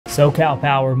SoCal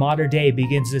Power Modern Day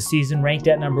begins the season ranked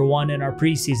at number 1 in our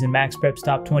preseason MaxPreps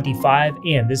Top 25,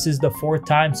 and this is the 4th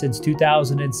time since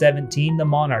 2017 the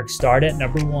Monarchs start at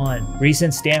number 1.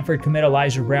 Recent Stanford commit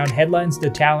Elijah Brown headlines the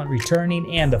talent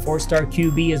returning, and the 4-star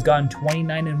QB has gone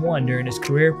 29-1 during his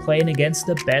career playing against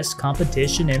the best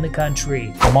competition in the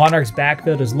country. The Monarchs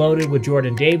backfield is loaded with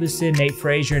Jordan Davison, Nate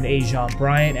Frazier, and Ajon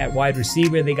Bryant. At wide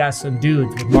receiver, they got some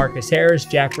dudes with Marcus Harris,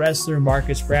 Jack Ressler,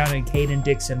 Marcus Brown, and Caden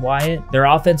Dixon-Wyatt. Their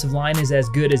offensive line is as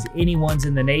good as anyone's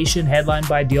in the nation, headlined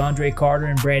by DeAndre Carter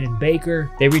and Brandon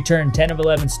Baker. They returned 10 of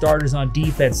 11 starters on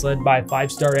defense, led by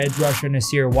 5-star edge rusher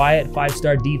Nasir Wyatt,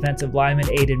 5-star defensive lineman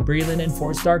Aiden Breland, and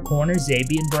 4-star corner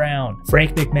Xavier Brown.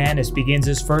 Frank McManus begins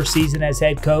his first season as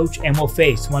head coach and will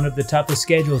face one of the toughest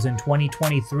schedules in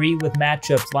 2023, with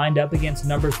matchups lined up against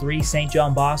number 3 St.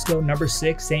 John Bosco, number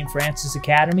 6 St. Francis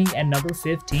Academy, and number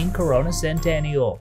 15 Corona Centennial.